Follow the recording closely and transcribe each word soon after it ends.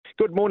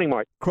Good morning,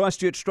 Mike.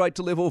 Christchurch straight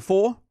to level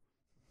 4?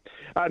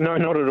 No,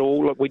 not at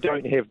all. Look, we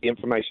don't have the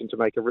information to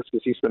make a risk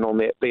assessment on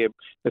that. They're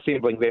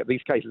assembling that.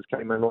 These cases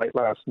came in late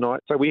last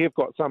night. So we have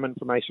got some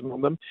information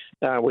on them,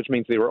 which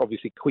means there are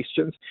obviously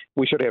questions.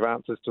 We should have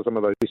answers to some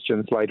of those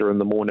questions later in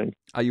the morning.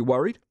 Are you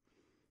worried?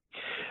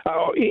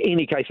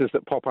 Any cases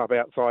that pop up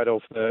outside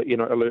of the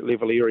alert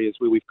level areas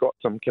where we've got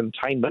some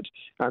containment,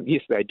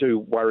 yes, they do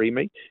worry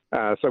me.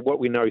 So what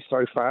we know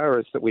so far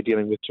is that we're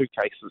dealing with two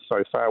cases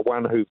so far.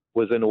 One who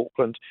was in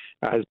Auckland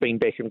has been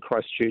back in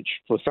Christchurch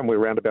for somewhere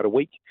around about a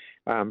week,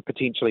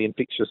 potentially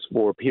infectious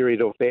for a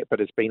period of that, but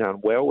has been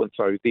unwell, and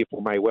so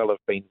therefore may well have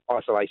been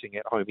isolating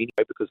at home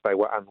anyway because they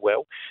were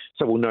unwell.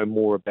 So we'll know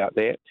more about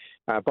that.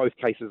 Both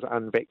cases are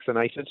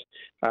unvaccinated,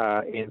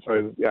 and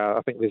so I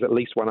think there's at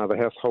least one other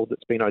household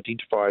that's been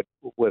identified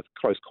with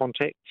close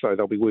contact, so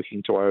they'll be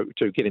working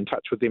to get in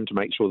touch with them to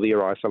make sure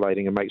they're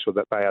isolating and make sure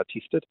that they are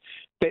tested.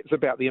 That's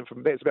about the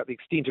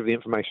extent of the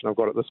information I've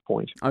got at this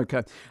point.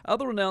 Okay.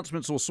 Other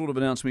announcements or sort of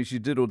announcements you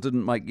did or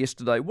didn't make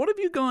yesterday, what have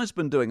you guys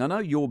been doing? I know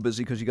you're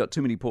busy because you've got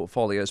too many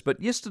portfolios,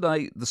 but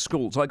yesterday, the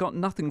schools, I got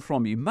nothing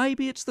from you.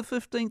 Maybe it's the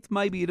 15th,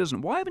 maybe it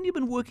isn't. Why haven't you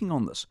been working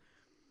on this?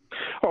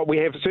 Oh, we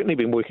have certainly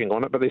been working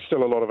on it, but there's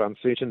still a lot of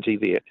uncertainty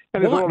there.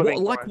 And there's a lot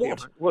of like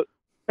what?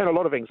 And a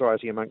lot of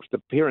anxiety amongst the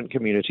parent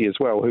community as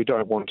well, who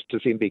don't want to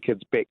send their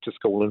kids back to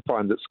school and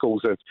find that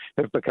schools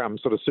have become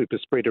sort of super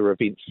spreader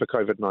events for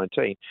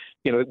COVID-19.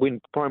 When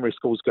primary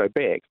schools go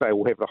back, they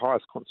will have the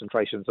highest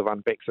concentrations of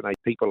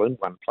unvaccinated people in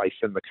one place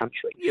in the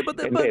country. Yeah, but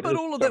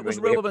all of that was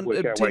relevant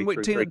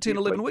 10,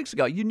 11 weeks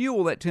ago. You knew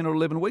all that 10 or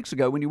 11 weeks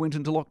ago when you went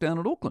into lockdown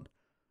at Auckland.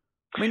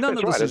 I mean, none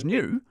of this is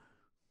new.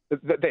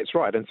 That's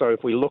right. And so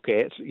if we look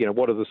at,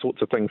 what are the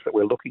sorts of things that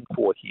we're looking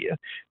for here,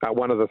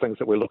 one of the things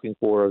that we're looking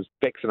for is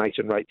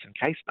vaccination rates and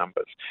case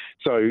numbers.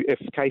 So if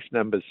case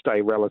numbers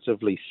stay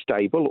relatively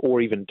stable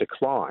or even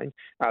decline,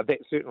 that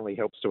certainly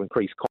helps to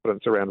increase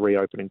confidence around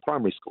reopening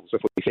primary schools.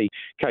 If we see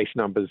case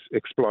numbers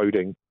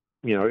exploding,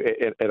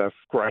 at a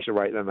greater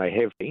rate than they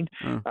have been,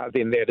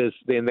 then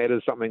that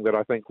is something that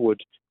I think would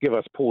give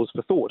us pause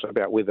for thought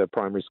about whether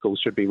primary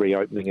schools should be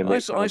reopening.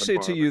 I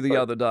said to you the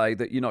other day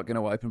that you're not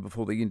going to open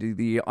before the end of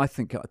the year. I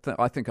think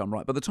I'm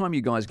right. By the time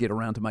you guys get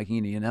around to making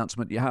any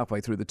announcement, you're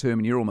halfway through the term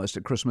and you're almost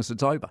at Christmas.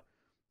 It's over.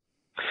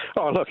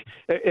 Oh, look,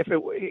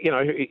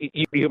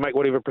 you make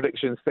whatever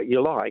predictions that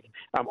you like.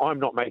 I'm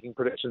not making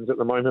predictions at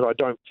the moment. I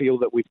don't feel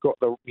that we've got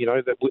that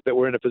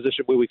we're in a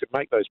position where we could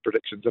make those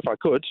predictions. If I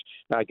could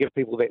give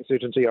people that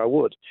certainty, I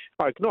would.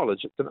 I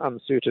acknowledge it's an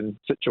uncertain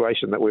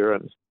situation that we're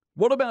in.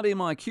 What about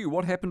MIQ?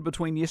 What happened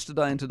between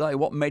yesterday and today?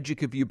 What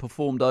magic have you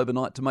performed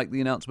overnight to make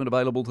the announcement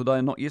available today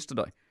and not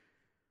yesterday?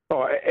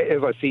 Oh,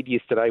 as I said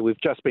yesterday,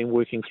 we've just been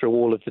working through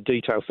all of the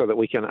details so that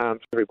we can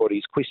answer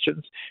everybody's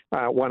questions.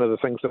 One of the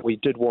things that we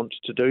did want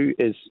to do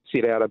is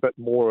set out a bit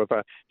more of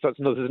a... So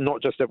this is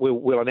not just that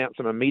we'll announce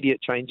some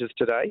immediate changes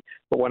today,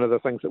 but one of the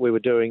things that we were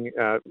doing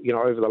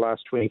over the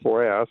last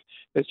 24 hours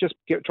is just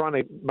trying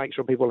to make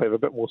sure people have a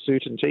bit more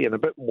certainty and a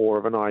bit more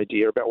of an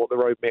idea about what the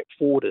roadmap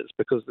forward is,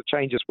 because the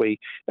changes we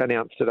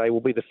announced today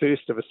will be the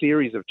first of a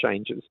series of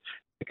changes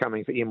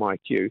coming for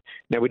MIQ.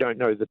 Now, we don't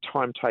know the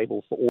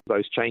timetable for all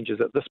those changes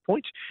at this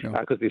point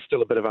because there's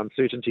still a bit of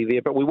uncertainty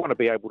there, but we want to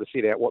be able to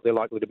set out what they're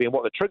likely to be and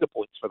what the trigger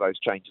points for those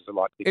changes are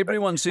likely to be.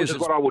 Everyone says which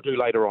is what I will do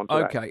later on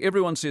today. Okay,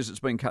 everyone says it's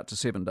been cut to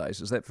 7 days.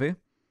 Is that fair?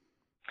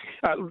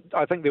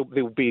 I think there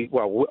will be,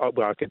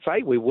 I can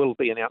say we will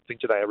be announcing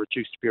today a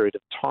reduced period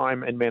of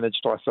time in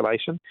managed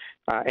isolation,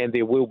 and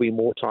there will be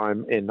more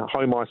time in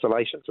home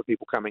isolation for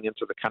people coming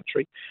into the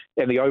country.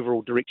 And the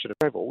overall direction of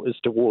travel is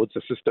towards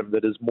a system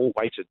that is more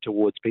weighted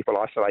towards people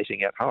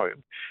isolating at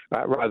home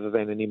rather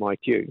than an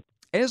MIQ.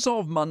 As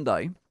of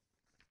Monday,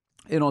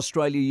 in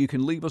Australia, you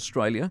can leave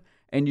Australia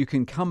and you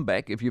can come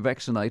back if you're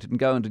vaccinated and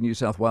go into New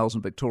South Wales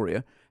and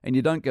Victoria, and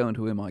you don't go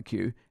into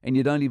MIQ, and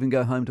you don't even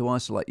go home to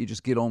isolate. You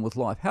just get on with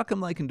life. How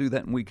come they can do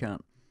that and we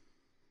can't?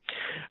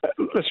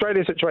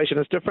 Australia's situation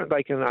is different.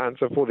 They can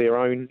answer for their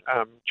own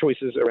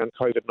choices around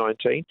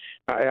COVID-19.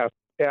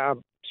 Our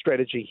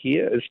strategy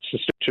here is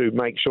to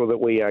make sure that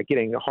we are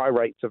getting high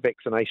rates of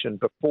vaccination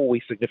before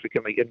we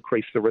significantly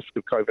increase the risk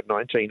of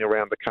COVID-19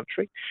 around the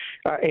country,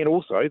 and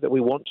also that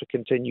we want to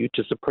continue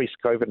to suppress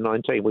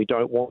COVID-19. We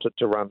don't want it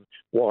to run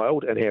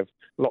wild and have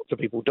lots of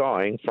people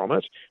dying from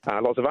it,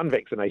 lots of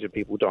unvaccinated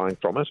people dying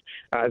from it,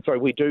 and so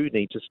we do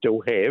need to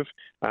still have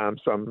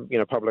some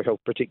public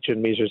health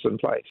protection measures in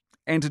place.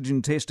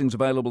 Antigen testing's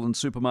available in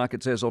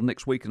supermarkets as of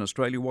next week in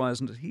Australia. Why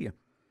isn't it here?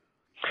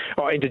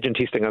 Antigen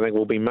testing, I think,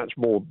 will be much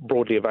more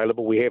broadly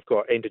available. We have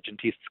got antigen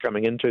tests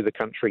coming into the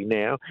country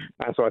now,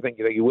 so I think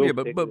that you will. Yeah,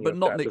 but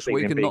not next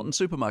week and not in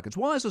supermarkets.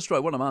 Why is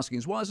Australia? What I'm asking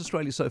is, why is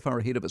Australia so far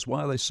ahead of us?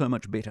 Why are they so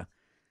much better?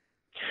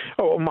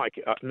 Oh, Mike,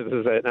 this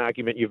is an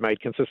argument you've made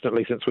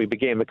consistently since we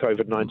began the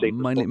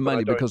COVID-19.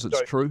 Mainly because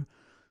it's true.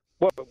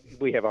 Well,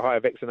 we have a higher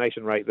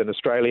vaccination rate than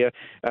Australia.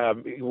 No,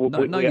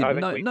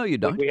 you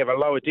don't. We have a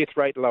lower death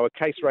rate, lower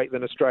case rate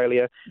than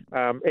Australia.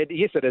 And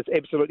yes, it is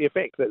absolutely a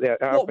fact that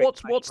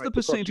what's the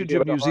percentage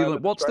of New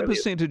Zealand? What's the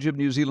percentage of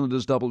New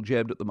Zealanders double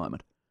jabbed at the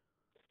moment?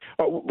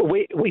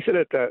 We said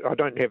it. I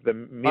don't have the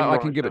memorised I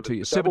can give it to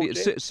you.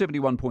 numbers.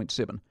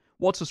 71.7.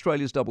 What's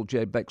Australia's double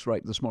jab vax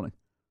rate this morning?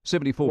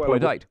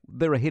 74.8. Well,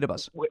 They're ahead of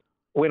us.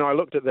 When I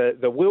looked at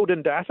the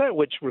Wilden data,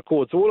 which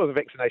records all of the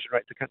vaccination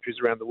rates of countries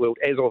around the world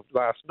as of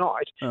last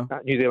night,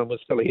 New Zealand was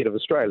still ahead of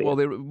Australia.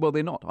 Well,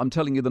 they're not. I'm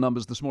telling you the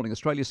numbers this morning.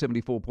 Australia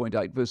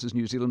 74.8 versus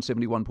New Zealand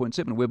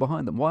 71.7. We're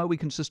behind them. Why are we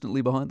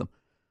consistently behind them?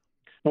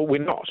 Well,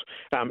 we're not.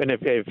 And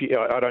if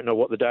I don't know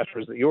what the data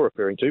is that you're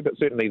referring to, but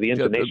certainly the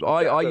international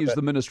I use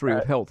the Ministry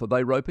of Health. Are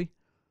they ropey?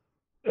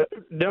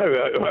 No,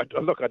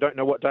 look, I don't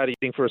know what data you're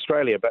getting for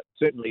Australia, but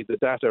certainly the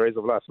data as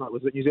of last night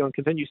was that New Zealand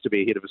continues to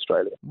be ahead of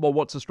Australia. Well,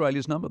 what's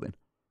Australia's number then?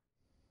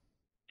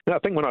 I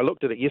think when I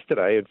looked at it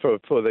yesterday,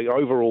 for the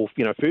overall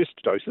first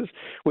doses,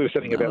 we were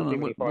sitting about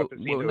 75%.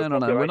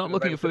 No. We're not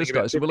looking at first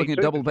dose. We're looking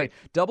at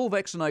double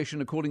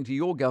vaccination, according to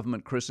your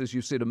government, Chris, as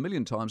you've said a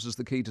million times, is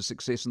the key to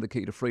success and the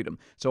key to freedom.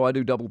 So I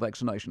do double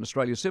vaccination.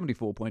 Australia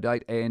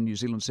 74.8 and New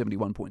Zealand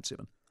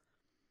 71.7.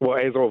 Well,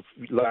 as of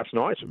last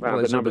night,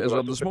 the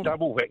numbers were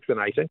double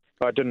vaccinating.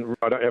 I don't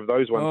have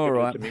those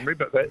ones to memory,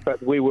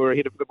 but we were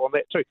ahead of them on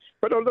that too.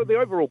 But the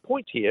overall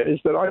point here is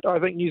that I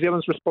think New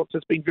Zealand's response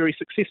has been very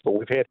successful.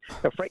 We've had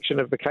a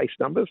fraction of the case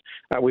numbers.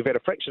 We've had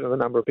a fraction of the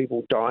number of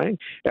people dying.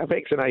 Our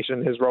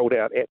vaccination has rolled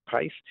out at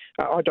pace.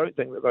 I don't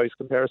think that those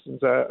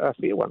comparisons are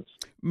fair ones.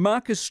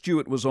 Marcus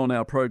Stewart was on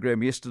our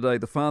program yesterday,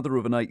 the father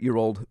of an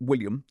 8-year-old,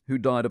 William, who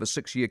died of a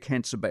 6-year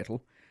cancer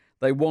battle.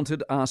 They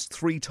asked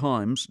 3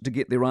 times to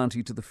get their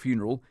auntie to the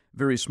funeral,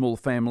 very small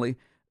family.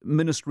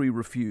 Ministry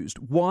refused.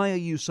 Why are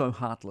you so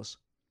heartless?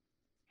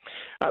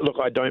 Look,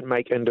 I don't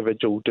make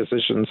individual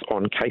decisions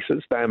on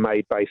cases. They're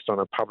made based on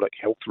a public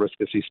health risk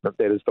assessment.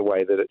 That is the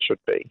way that it should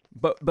be.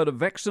 But a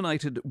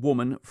vaccinated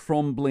woman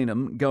from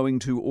Blenheim going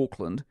to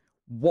Auckland,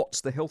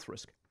 what's the health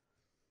risk?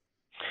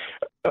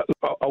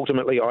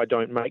 Ultimately, I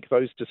don't make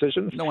those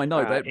decisions. No, I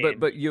know that,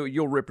 but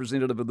you're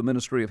representative of the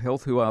Ministry of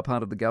Health, who are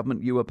part of the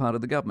government. You are part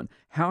of the government.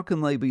 How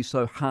can they be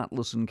so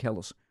heartless and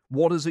callous?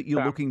 What is it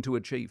you're looking to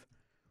achieve?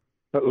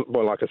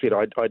 Well, like I said,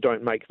 I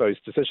don't make those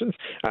decisions.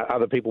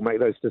 Other people make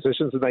those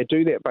decisions, and they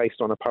do that based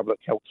on a public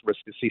health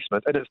risk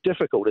assessment. And it's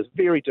difficult. It's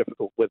very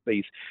difficult with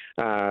these,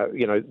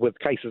 with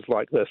cases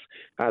like this,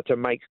 to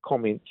make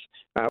comments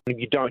when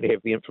you don't have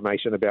the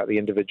information about the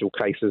individual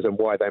cases and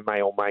why they may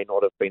or may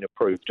not have been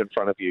approved in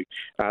front of you.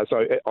 So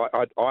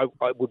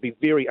it would be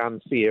very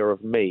unfair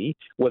of me,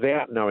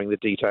 without knowing the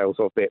details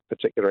of that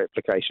particular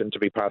application, to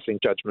be passing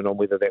judgment on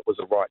whether that was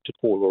a right to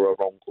call or a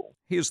wrong call.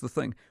 Here's the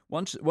thing.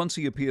 Once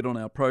he appeared on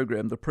our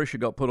program, the pressure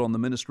got put on the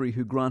ministry,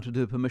 who granted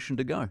her permission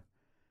to go.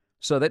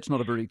 So that's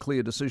not a very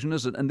clear decision,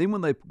 is it? And then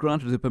when they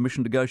granted her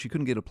permission to go, she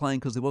couldn't get a plane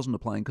because there wasn't a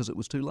plane because it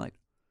was too late.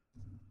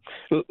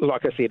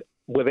 Like I said,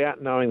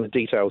 without knowing the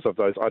details of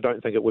those, I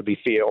don't think it would be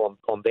fair on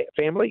that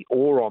family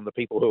or on the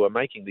people who are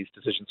making these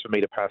decisions for me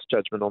to pass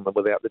judgment on them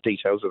without the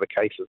details of the cases.